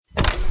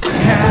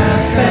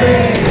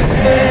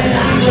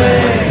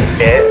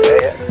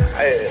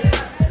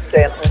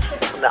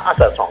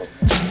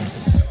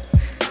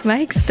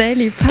Mike's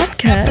Daily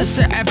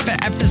Podcast.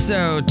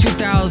 Episode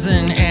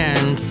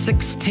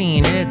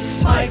 2016.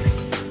 It's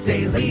Mike's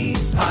Daily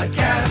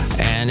Podcast.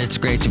 And it's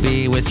great to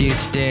be with you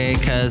today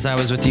because I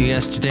was with you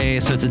yesterday,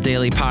 so it's a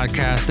daily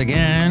podcast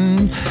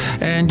again.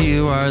 And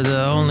you are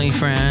the only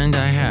friend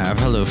I have.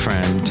 Hello,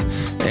 friend.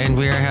 And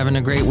we are having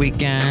a great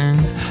weekend,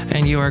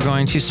 and you are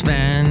going to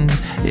spend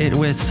it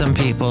with some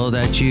people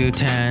that you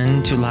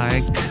tend to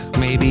like,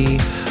 maybe,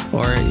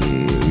 or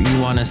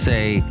you want to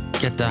say,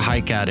 get the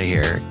hike out of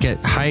here.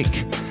 Get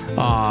hike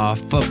off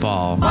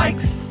football.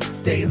 Mike's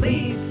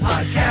Daily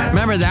Podcast.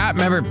 Remember that?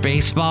 Remember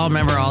baseball?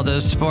 Remember all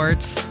those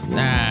sports?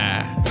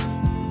 Nah.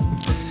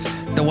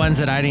 The ones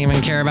that I didn't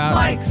even care about?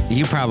 Mike's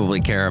you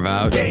probably care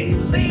about.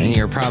 Daily And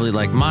you're probably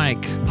like,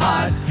 Mike,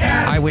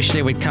 Podcast. I wish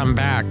they would come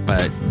back,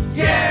 but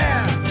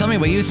Yeah. tell me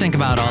what you think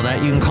about all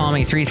that. You can call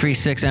me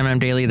 336MM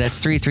Daily. That's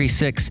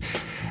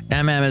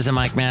 336MM as in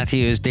Mike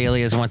Matthews.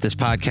 Daily is what this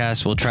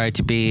podcast will try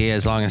to be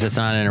as long as it's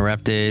not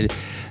interrupted.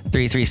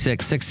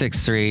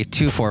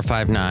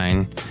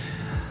 336-663-2459.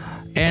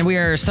 And we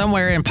are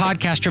somewhere in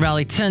Podcaster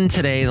Valley 10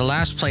 today, the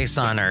last place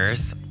on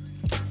earth.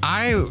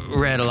 I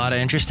read a lot of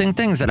interesting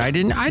things that I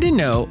didn't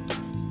know.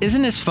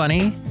 Isn't this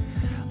funny?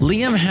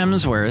 Liam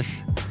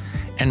Hemsworth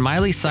and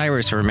Miley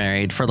Cyrus were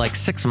married for like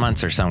 6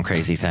 months or some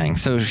crazy thing.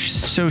 So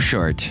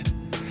short.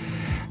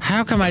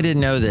 How come I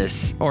didn't know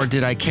this? Or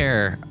did I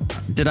care?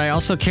 Did I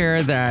also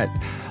care that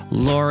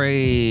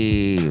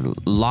Lori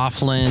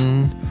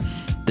Loughlin,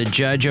 the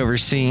judge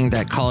overseeing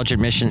that college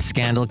admissions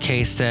scandal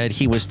case, said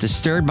he was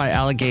disturbed by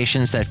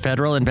allegations that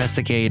federal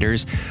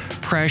investigators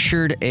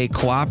pressured a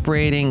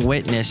cooperating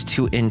witness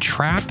to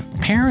entrap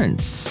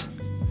parents?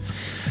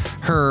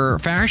 Her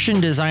fashion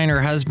designer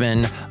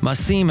husband,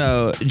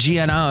 Massimo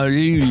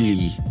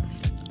Giannulli,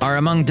 are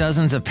among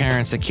dozens of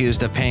parents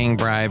accused of paying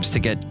bribes to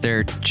get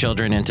their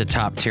children into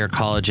top-tier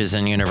colleges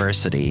and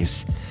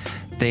universities.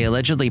 They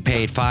allegedly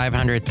paid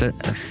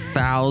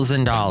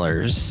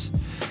 $500,000,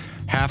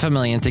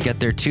 $500,000 to get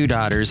their two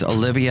daughters,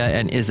 Olivia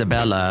and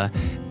Isabella,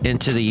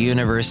 into the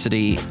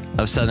University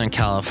of Southern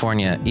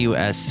California,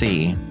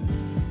 USC.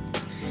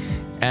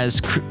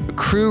 As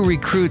crew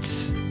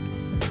recruits,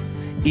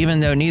 even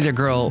though neither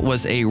girl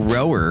was a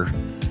rower,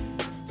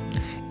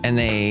 and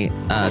the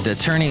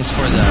attorneys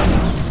for the...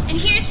 And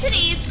here's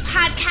today's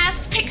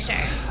podcast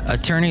picture.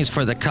 Attorneys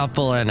for the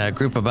couple and a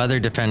group of other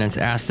defendants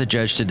asked the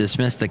judge to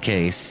dismiss the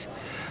case.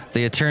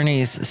 The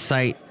attorneys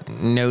cite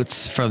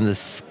notes from the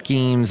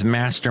scheme's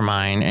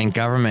mastermind and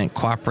government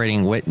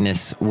cooperating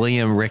witness,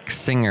 William Rick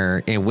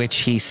Singer, in which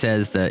he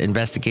says the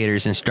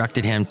investigators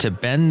instructed him to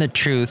bend the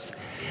truth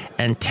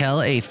and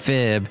tell a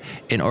fib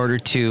in order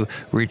to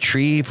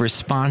retrieve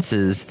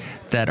responses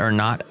that are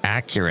not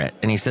accurate.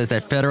 And he says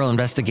that federal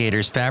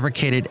investigators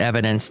fabricated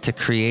evidence to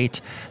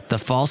create the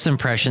false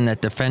impression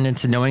that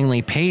defendants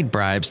knowingly paid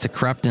bribes to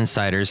corrupt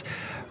insiders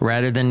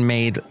rather than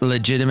made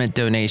legitimate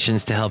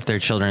donations to help their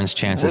children's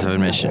chances of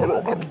admission.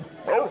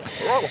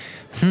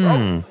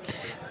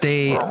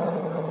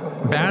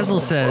 Basil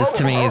says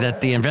to me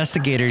that the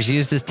investigators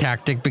used this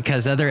tactic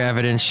because other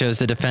evidence shows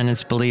the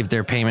defendants believed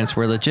their payments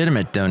were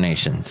legitimate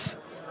donations.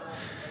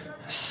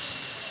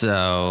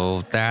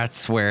 So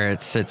that's where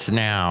it sits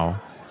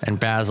now. And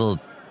Basil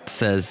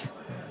says,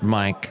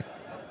 Mike,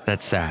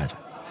 that's sad.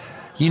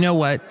 You know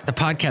what? The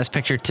podcast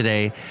picture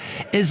today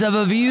is of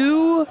a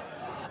view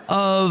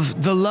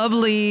of the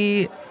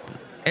lovely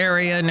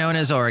area known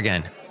as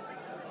Oregon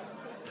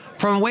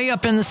from way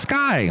up in the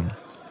sky.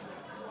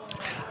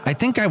 I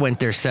think I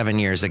went there 7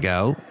 years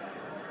ago.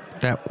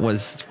 That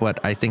was what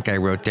I think I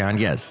wrote down.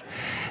 Yes.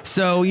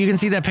 So you can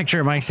see that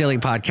picture at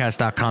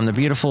Mike'sDailyPodcast.com, the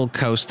beautiful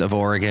coast of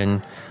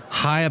Oregon,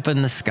 high up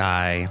in the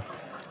sky.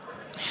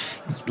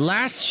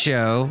 Last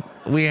show,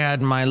 we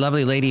had my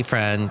lovely lady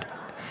friend,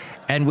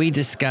 and we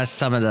discussed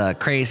some of the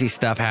crazy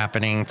stuff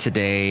happening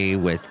today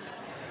with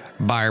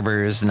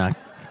barbers not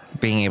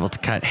being able to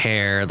cut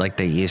hair like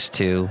they used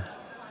to,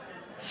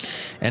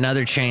 and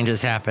other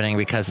changes happening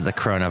because of the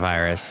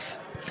coronavirus.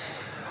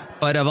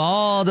 But of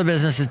all the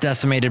businesses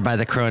decimated by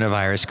the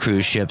coronavirus,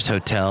 cruise ships,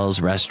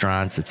 hotels,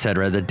 restaurants,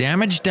 etc., the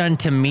damage done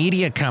to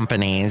media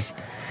companies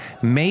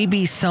may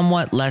be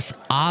somewhat less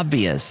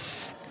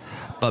obvious.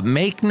 But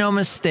make no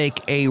mistake,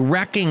 a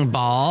wrecking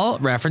ball,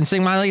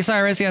 referencing Miley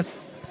Cyrus, yes,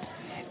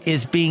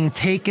 is being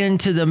taken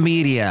to the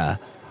media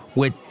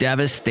with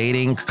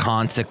devastating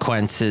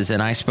consequences.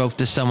 And I spoke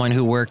to someone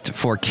who worked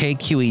for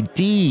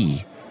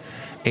KQED,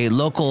 a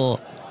local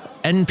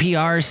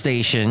NPR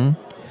station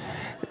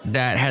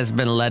that has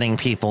been letting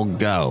people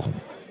go.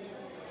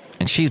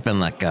 And she's been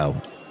let go.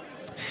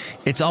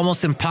 It's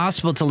almost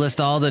impossible to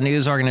list all the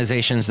news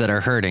organizations that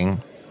are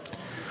hurting,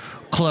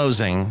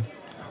 closing,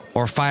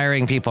 or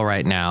firing people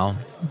right now.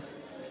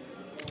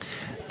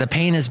 The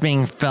pain is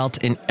being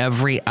felt in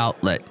every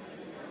outlet.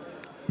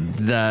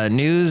 The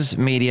news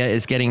media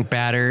is getting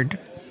battered.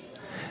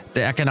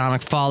 The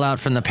economic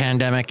fallout from the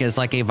pandemic is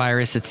like a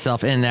virus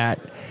itself in that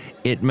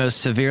it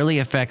most severely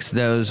affects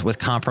those with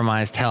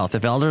compromised health.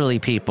 If elderly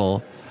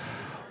people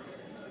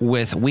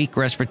with weak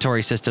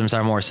respiratory systems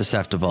are more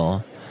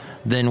susceptible,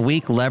 then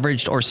weak,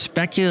 leveraged, or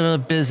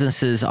speculative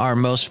businesses are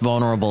most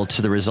vulnerable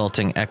to the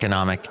resulting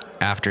economic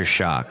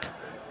aftershock.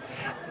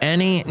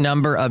 Any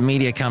number of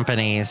media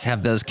companies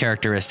have those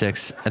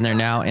characteristics, and they're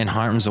now in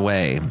harm's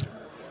way.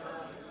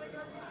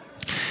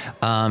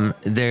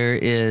 There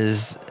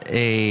is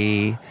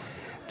a...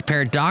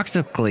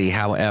 Paradoxically,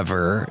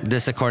 however,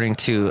 this according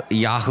to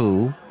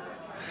Yahoo,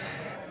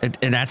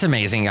 and that's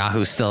amazing,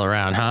 Yahoo's still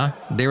around, huh?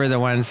 They were the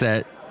ones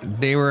that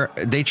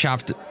they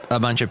chopped a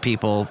bunch of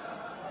people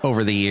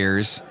over the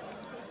years,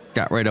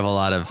 got rid of a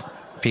lot of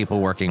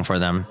people working for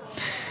them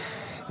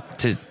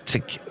to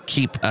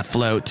keep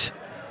afloat.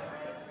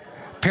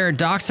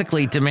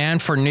 Paradoxically,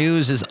 demand for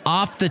news is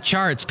off the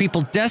charts.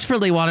 People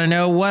desperately want to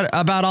know what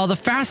about all the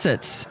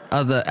facets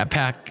of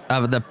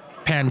the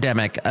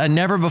pandemic, a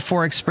never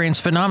before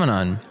experienced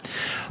phenomenon.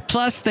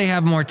 Plus, they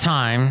have more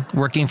time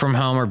working from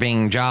home or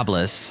being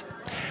jobless.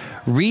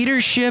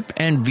 Readership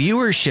and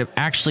viewership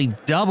actually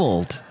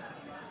doubled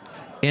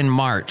in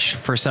March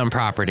for some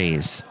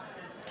properties.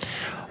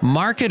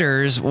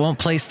 Marketers won't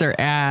place their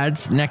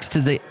ads next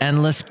to the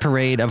endless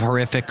parade of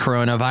horrific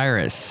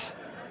coronavirus.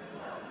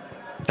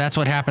 That's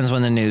what happens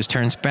when the news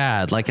turns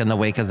bad, like in the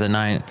wake of the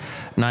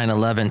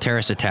 9/11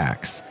 terrorist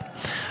attacks.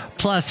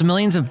 Plus,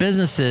 millions of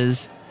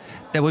businesses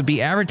that would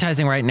be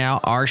advertising right now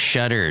are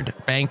shuttered,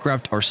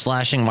 bankrupt, or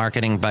slashing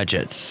marketing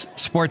budgets.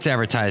 Sports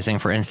advertising,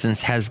 for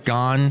instance, has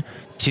gone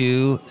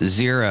to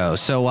zero.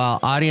 So while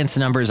audience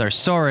numbers are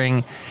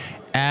soaring,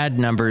 ad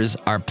numbers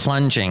are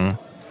plunging.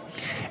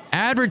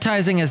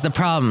 Advertising is the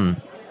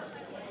problem,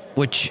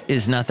 which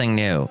is nothing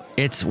new.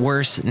 It's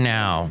worse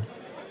now.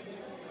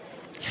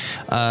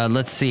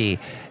 Let's see.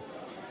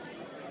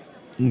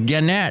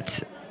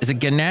 Gannett. Is it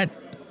Gannett?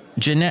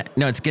 Jeanette?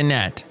 No, it's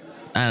Gannett.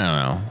 I don't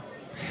know.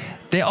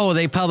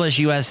 They publish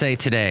USA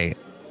Today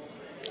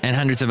and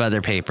hundreds of other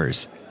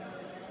papers.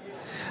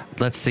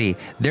 Let's see.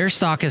 Their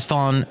stock has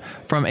fallen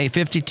from a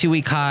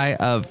 52-week high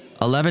of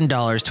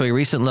 $11 to a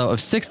recent low of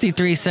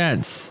 63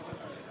 cents.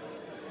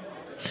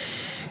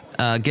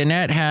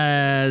 Gannett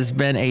has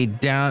been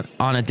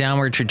on a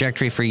downward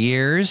trajectory for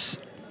years.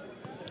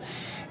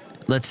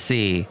 Let's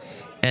see.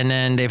 And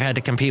then they've had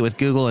to compete with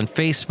Google and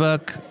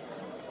Facebook.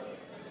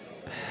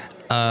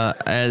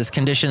 As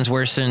conditions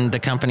worsened, the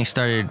company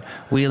started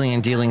wheeling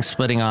and dealing,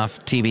 splitting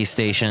off TV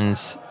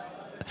stations,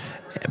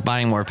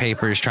 buying more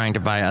papers, trying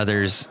to buy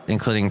others,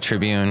 including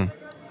Tribune.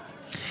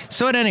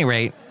 So at any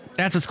rate,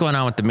 that's what's going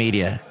on with the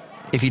media,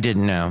 if you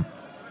didn't know.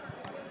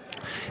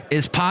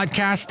 Is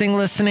podcasting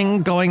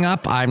listening going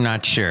up? I'm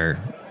not sure.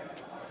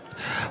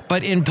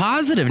 But in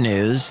positive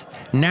news,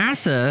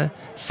 NASA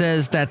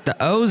says that the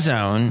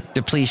ozone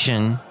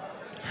depletion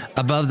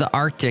above the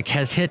Arctic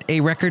has hit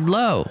a record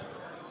low.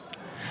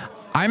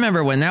 I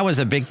remember when that was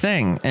a big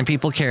thing and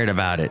people cared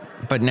about it,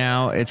 but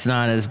now it's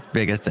not as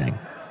big a thing.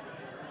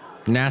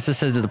 NASA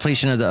said the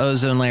depletion of the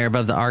ozone layer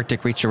above the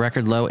Arctic reached a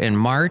record low in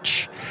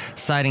March.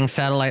 Citing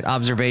satellite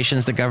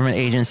observations, the government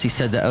agency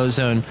said the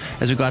ozone,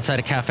 as we go outside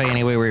a cafe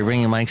anyway, we're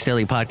bringing Mike's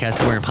Daily Podcast,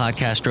 and we're in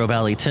Podcast Row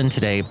Valley 10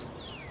 today,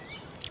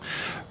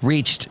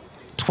 reached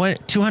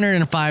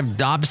 205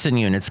 Dobson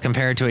units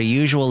compared to a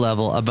usual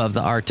level above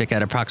the Arctic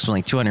at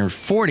approximately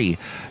 240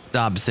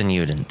 Dobson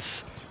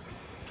units.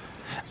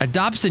 A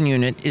Dobson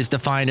unit is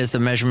defined as the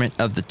measurement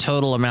of the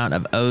total amount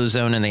of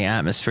ozone in the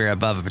atmosphere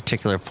above a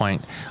particular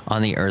point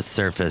on the Earth's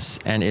surface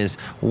and is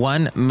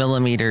 1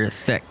 millimeter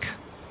thick.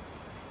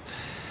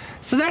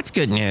 So that's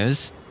good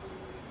news.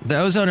 The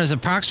ozone is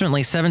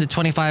approximately 7 to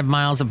 25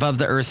 miles above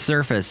the Earth's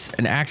surface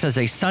and acts as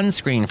a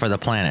sunscreen for the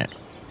planet.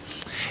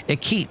 It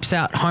keeps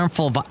out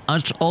harmful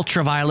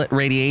ultraviolet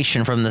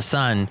radiation from the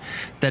sun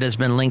that has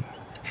been linked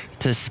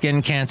to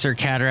skin cancer,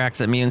 cataracts,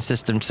 immune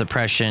system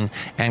suppression,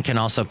 and can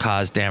also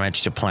cause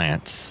damage to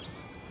plants.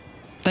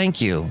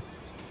 Thank you.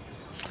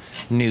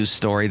 News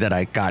story that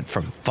I got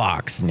from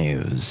Fox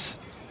News.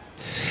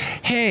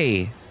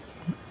 Hey,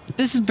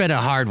 this has been a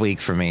hard week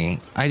for me.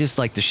 I just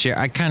like to share.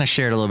 I kind of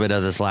shared a little bit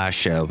of this last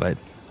show, but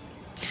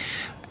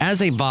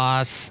as a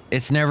boss,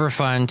 it's never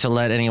fun to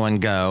let anyone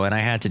go, and I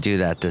had to do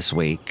that this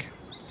week.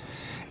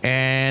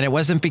 And it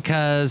wasn't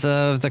because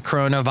of the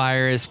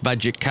coronavirus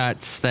budget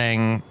cuts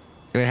thing.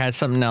 It had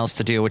something else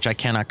to do, which I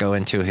cannot go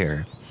into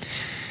here.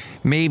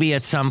 Maybe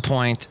at some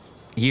point,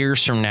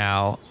 years from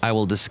now, I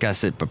will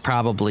discuss it, but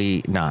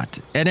probably not.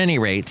 At any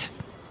rate,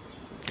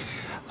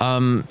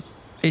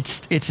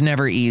 it's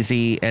never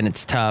easy and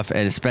it's tough,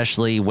 and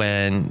especially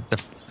when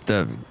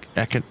the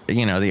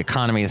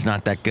economy is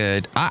not that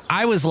good.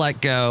 I was let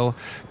go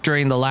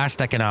during the last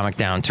economic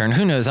downturn.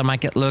 Who knows? I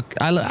might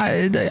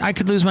I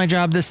could lose my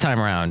job this time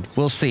around.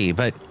 We'll see.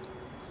 But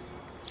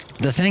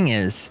the thing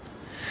is,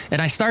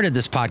 and I started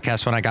this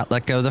podcast when I got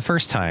let go the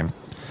first time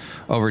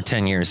over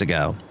 10 years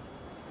ago.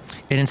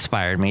 It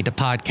inspired me to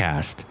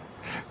podcast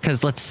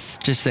because let's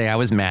just say I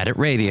was mad at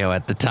radio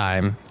at the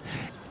time.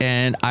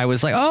 And I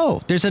was like,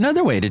 oh, there's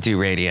another way to do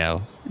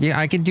radio. Yeah,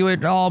 I could do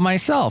it all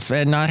myself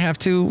and not have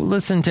to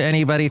listen to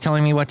anybody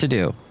telling me what to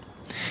do.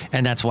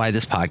 And that's why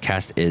this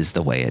podcast is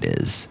the way it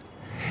is.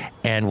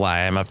 And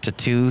why I'm up to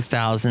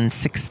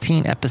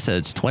 2016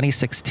 episodes,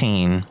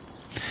 2016.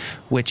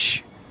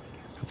 which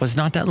was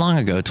not that long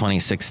ago,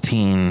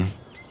 2016.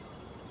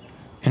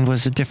 And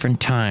was a different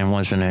time,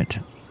 wasn't it?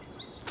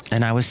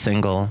 And I was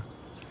single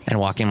and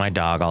walking my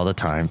dog all the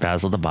time,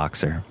 Basil the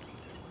boxer.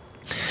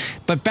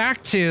 But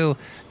back to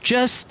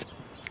just,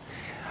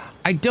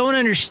 I don't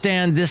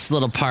understand this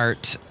little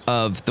part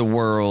of the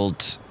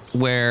world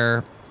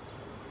where,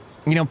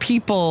 you know,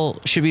 people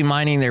should be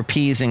minding their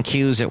P's and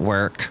Q's at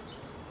work.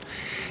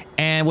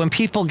 And when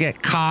people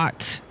get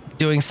caught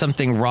doing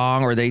something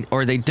wrong,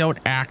 or they don't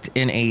act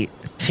in a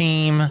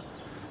team,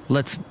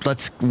 let's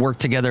work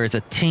together as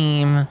a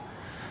team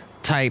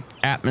type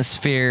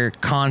atmosphere,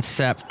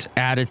 concept,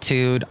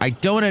 attitude. I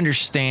don't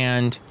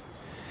understand,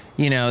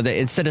 you know, that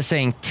instead of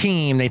saying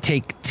team, they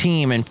take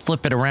team and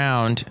flip it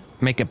around,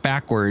 make it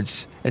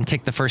backwards, and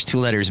take the first two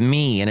letters,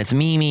 me, and it's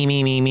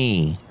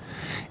me.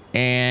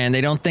 And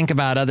they don't think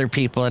about other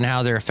people and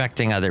how they're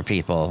affecting other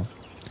people.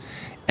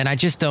 And I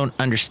just don't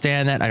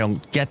understand that. I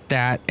don't get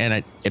that.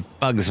 And it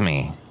bugs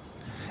me.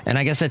 And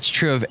I guess that's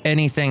true of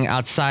anything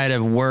outside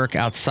of work,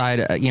 outside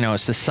of, you know,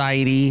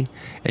 society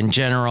in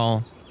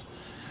general.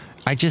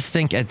 I just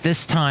think at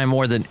this time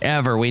more than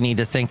ever, we need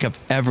to think of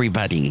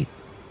everybody.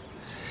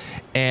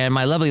 And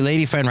my lovely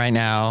lady friend right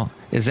now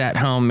is at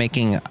home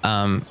making,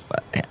 what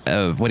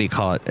do you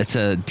call it? It's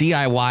a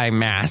DIY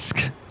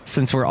mask,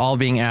 since we're all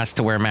being asked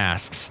to wear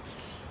masks.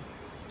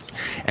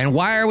 And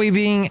why are we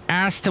being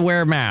asked to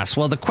wear masks?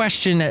 Well, the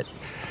question that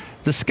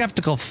the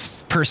skeptical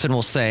person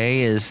will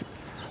say is,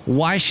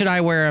 why should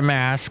I wear a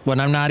mask when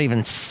I'm not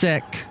even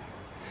sick?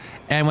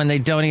 And when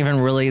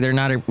they're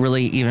not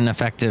really even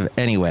effective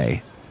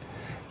anyway.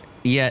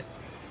 Yet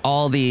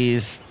all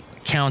these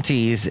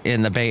counties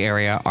in the Bay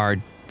Area are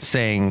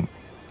saying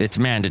it's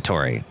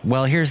mandatory.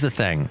 Well, here's the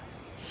thing.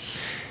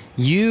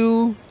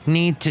 You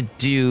need to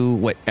do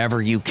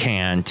whatever you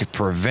can to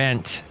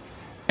prevent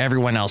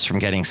everyone else from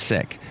getting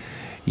sick.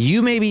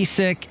 You may be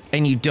sick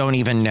and you don't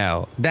even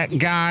know. That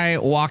guy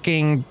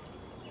walking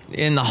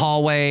in the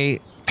hallway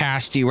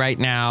past you right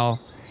now,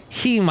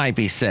 he might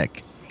be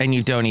sick and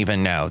you don't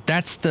even know.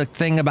 That's the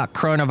thing about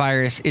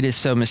coronavirus. It is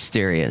so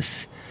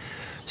mysterious.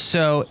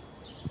 So,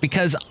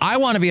 because I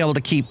want to be able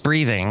to keep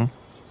breathing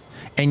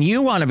and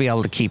you want to be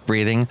able to keep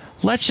breathing,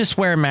 let's just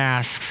wear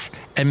masks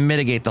and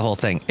mitigate the whole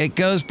thing. It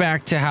goes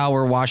back to how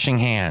we're washing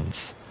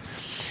hands.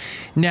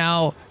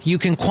 Now, you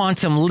can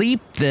quantum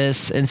leap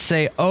this and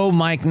say, oh,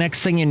 Mike,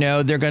 next thing you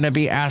know, they're going to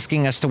be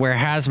asking us to wear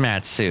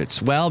hazmat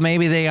suits. Well,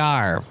 maybe they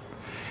are.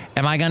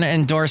 Am I going to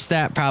endorse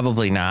that?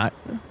 Probably not.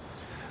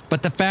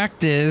 But the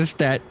fact is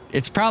that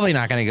it's probably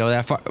not going to go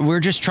that far. We're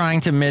just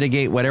trying to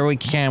mitigate whatever we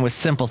can with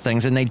simple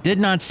things. And they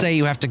did not say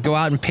you have to go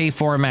out and pay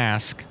for a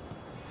mask.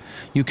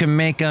 You can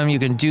make them. You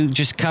can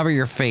just cover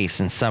your face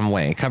in some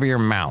way. Cover your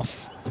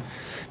mouth.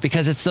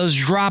 Because it's those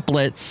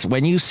droplets,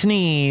 when you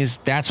sneeze,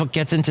 that's what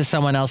gets into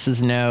someone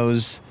else's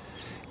nose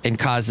and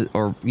causes,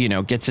 or, you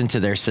know, gets into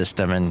their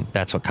system, and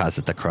that's what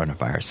causes the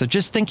coronavirus. So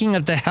just thinking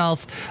of the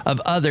health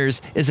of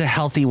others is a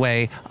healthy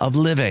way of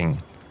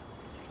living.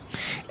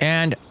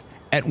 And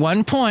at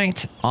one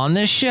point on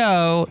this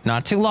show,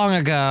 not too long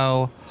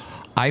ago,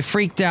 I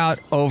freaked out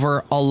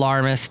over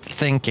alarmist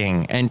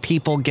thinking and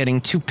people getting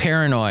too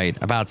paranoid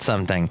about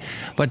something.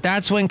 But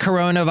that's when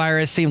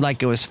coronavirus seemed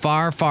like it was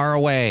far, far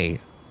away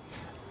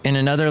in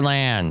another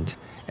land.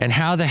 And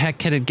how the heck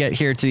could it get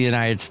here to the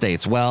United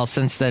States? Well,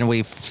 since then,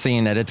 we've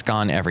seen that it's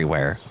gone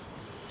everywhere.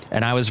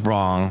 And I was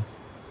wrong.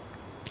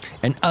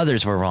 And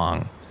others were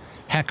wrong.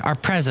 Heck, our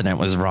president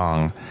was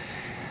wrong.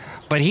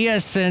 But he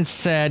has since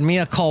said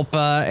mea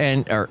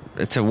culpa, or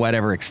to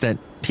whatever extent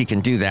he can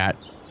do that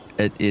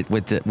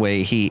with the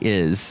way he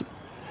is.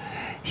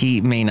 He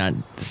may not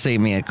say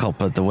mea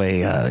culpa the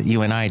way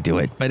you and I do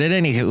it. But at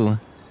anywho,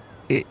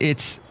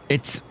 it's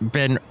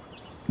been...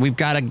 We've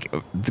got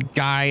the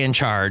guy in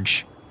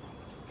charge,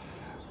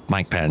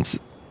 Mike Pence.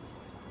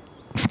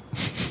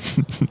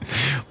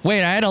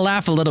 Wait, I had to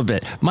laugh a little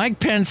bit.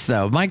 Mike Pence,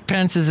 though. Mike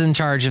Pence is in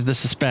charge of the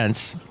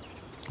suspense.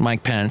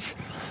 Mike Pence.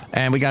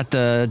 And we got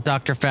the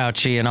Dr.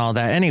 Fauci and all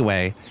that.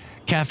 Anyway,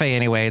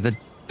 the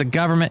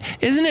government.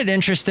 Isn't it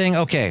interesting?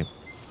 Okay.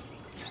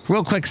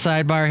 Real quick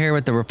sidebar here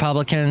with the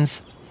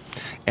Republicans.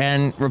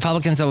 And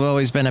Republicans have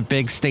always been a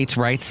big states'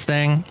 rights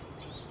thing.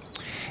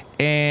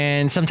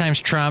 And sometimes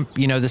Trump,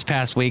 you know, this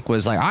past week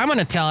was like, I'm going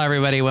to tell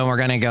everybody when we're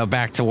going to go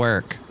back to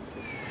work.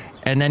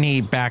 And then he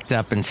backed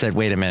up and said,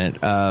 wait a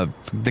minute,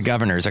 the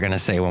governors are going to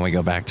say when we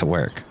go back to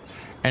work.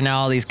 And now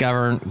all these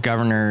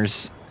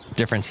governors,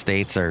 different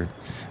states are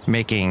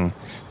making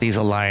these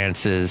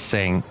alliances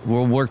saying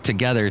we'll work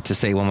together to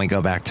say when we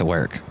go back to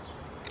work.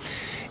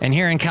 And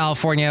here in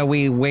California,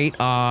 we wait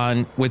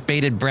with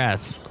bated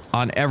breath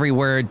on every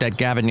word that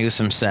Gavin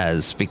Newsom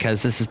says,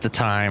 because this is the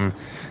time.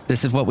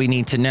 This is what we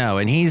need to know.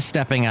 And he's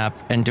stepping up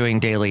and doing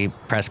daily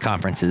press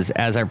conferences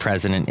as our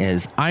president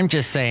is. I'm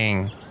just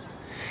saying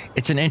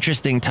it's an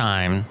interesting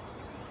time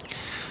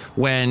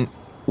when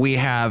we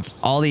have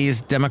all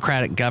these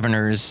Democratic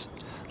governors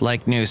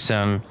like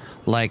Newsom,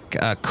 like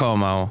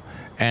Cuomo,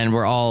 and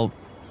we're all,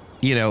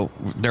 you know,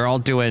 they're all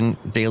doing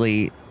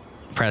daily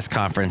press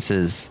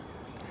conferences.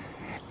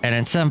 And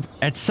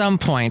at some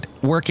point,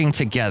 working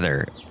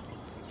together.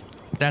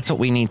 That's what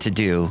we need to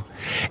do.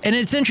 And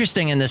it's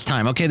interesting in this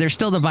time. Okay, there's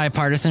still the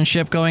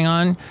bipartisanship going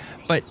on,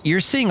 but you're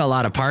seeing a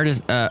lot of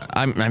there's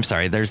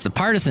the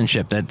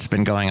partisanship that's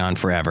been going on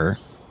forever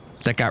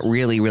that got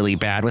really, really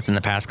bad within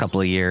the past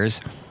couple of years.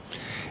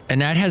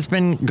 And that has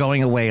been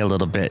going away a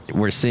little bit.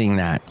 We're seeing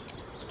that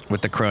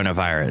with the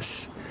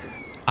coronavirus.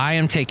 I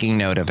am taking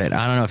note of it.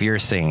 I don't know if you're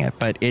seeing it,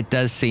 but it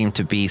does seem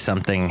to be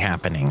something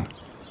happening.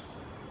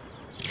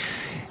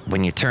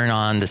 When you turn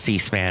on the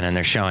C-SPAN and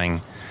they're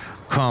showing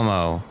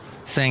Cuomo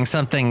saying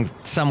something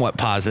somewhat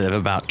positive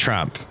about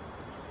Trump,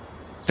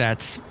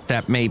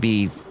 that may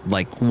be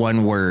like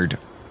one word,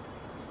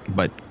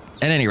 but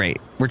at any rate,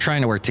 we're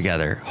trying to work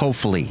together.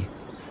 Hopefully,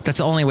 that's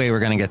the only way we're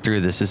going to get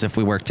through this, is if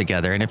we work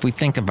together and if we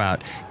think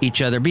about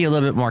each other, be a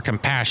little bit more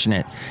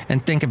compassionate,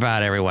 and think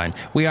about everyone.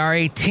 We are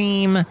a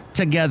team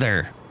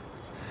together.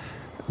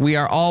 We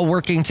are all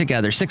working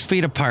together, 6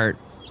 feet apart.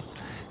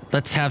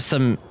 Let's have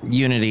some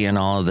unity in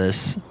all of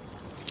this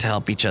to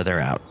help each other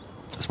out.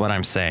 That's what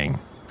I'm saying.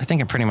 I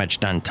think I'm pretty much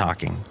done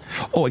talking.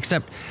 Oh,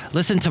 except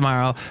listen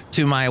tomorrow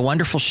to my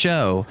wonderful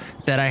show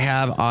that I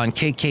have on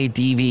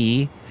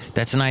KKDV.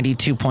 That's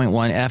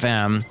 92.1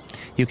 FM.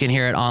 You can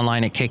hear it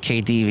online at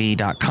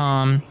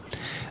kkdv.com.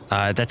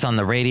 That's on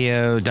the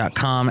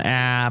radio.com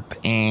app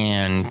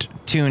and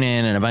TuneIn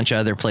and a bunch of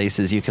other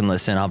places you can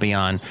listen. I'll be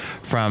on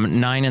from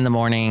 9 in the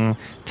morning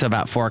to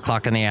about 4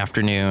 o'clock in the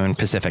afternoon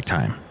Pacific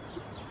time.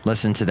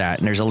 Listen to that.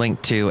 And there's a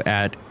link to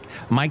at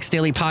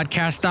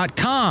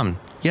mikesdailypodcast.com.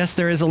 Yes,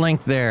 there is a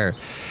link there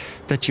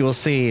that you will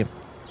see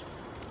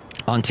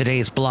on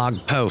today's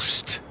blog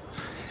post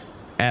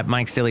at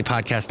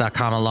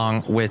mikesdailypodcast.com,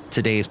 along with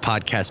today's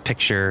podcast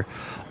picture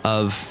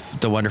of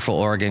the wonderful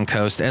Oregon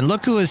coast. And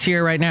look who is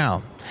here right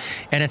now.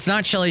 And it's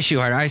not Shelly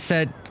Shuhart. I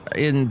said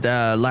in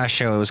the last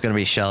show it was going to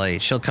be Shelly.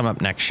 She'll come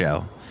up next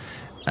show.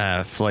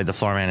 Floyd the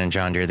Floorman and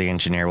John Deere the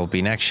Engineer will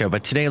be next show.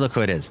 But today, look who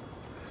it is.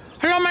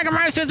 Hello, Mega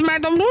Masters,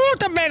 Madam.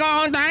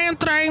 I am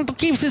trying to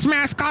keep this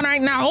mask on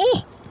right now.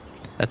 Ooh.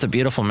 That's a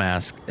beautiful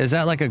mask. Is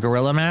that like a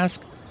gorilla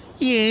mask?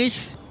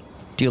 Yes.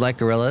 Do you like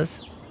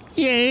gorillas?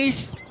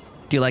 Yes.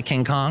 Do you like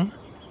King Kong?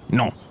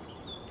 No.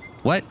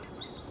 What?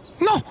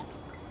 No.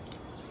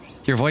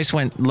 Your voice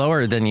went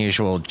lower than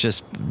usual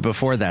just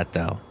before that,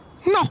 though.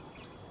 No.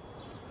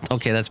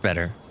 Okay, that's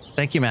better.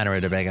 Thank you, Manuel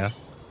Vega.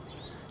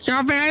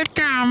 You're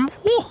welcome.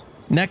 Woo.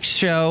 Next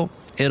show,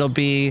 it'll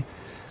be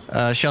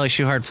Shelly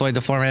Shuhart, Floyd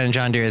the Floorman, and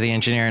John Deere the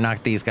Engineer, and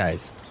not these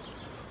guys.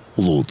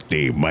 Hello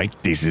today,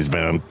 Mike. This is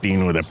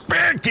Valentino, the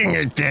parking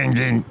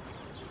attendant.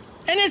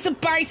 And it's a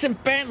Bison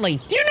Bentley.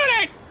 Do you know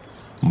that?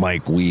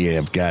 Mike, we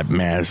have got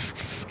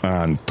masks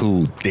on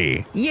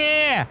today.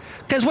 Yeah,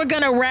 because we're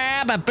going to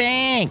rob a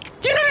bank.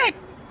 Do you know that?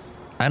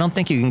 I don't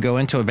think you can go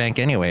into a bank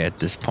anyway at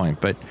this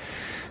point, but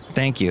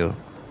thank you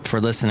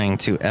for listening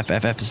to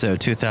FF episode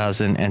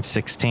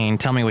 2016.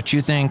 Tell me what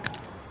you think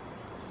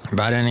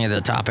about any of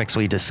the topics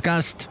we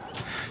discussed.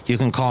 You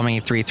can call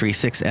me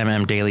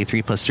 336-MM Daily,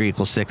 3 + 3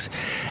 = 6.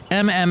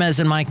 MM as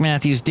in Mike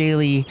Matthews,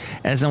 Daily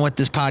as in what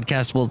this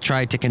podcast will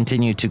try to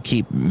continue to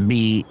keep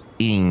being.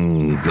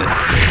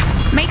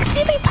 Mike's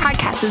Daily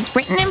Podcast is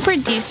written and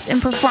produced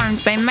and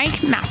performed by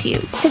Mike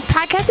Matthews. His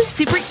podcast is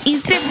super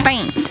easy to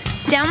find.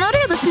 Download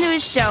or listen to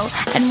his show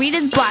and read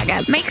his blog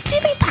at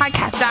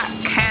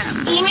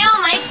mikesdailypodcast.com. Email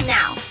Mike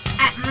now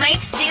at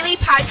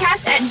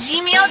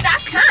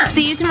mikesdailypodcast@gmail.com.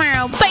 See you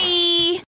tomorrow. Bye.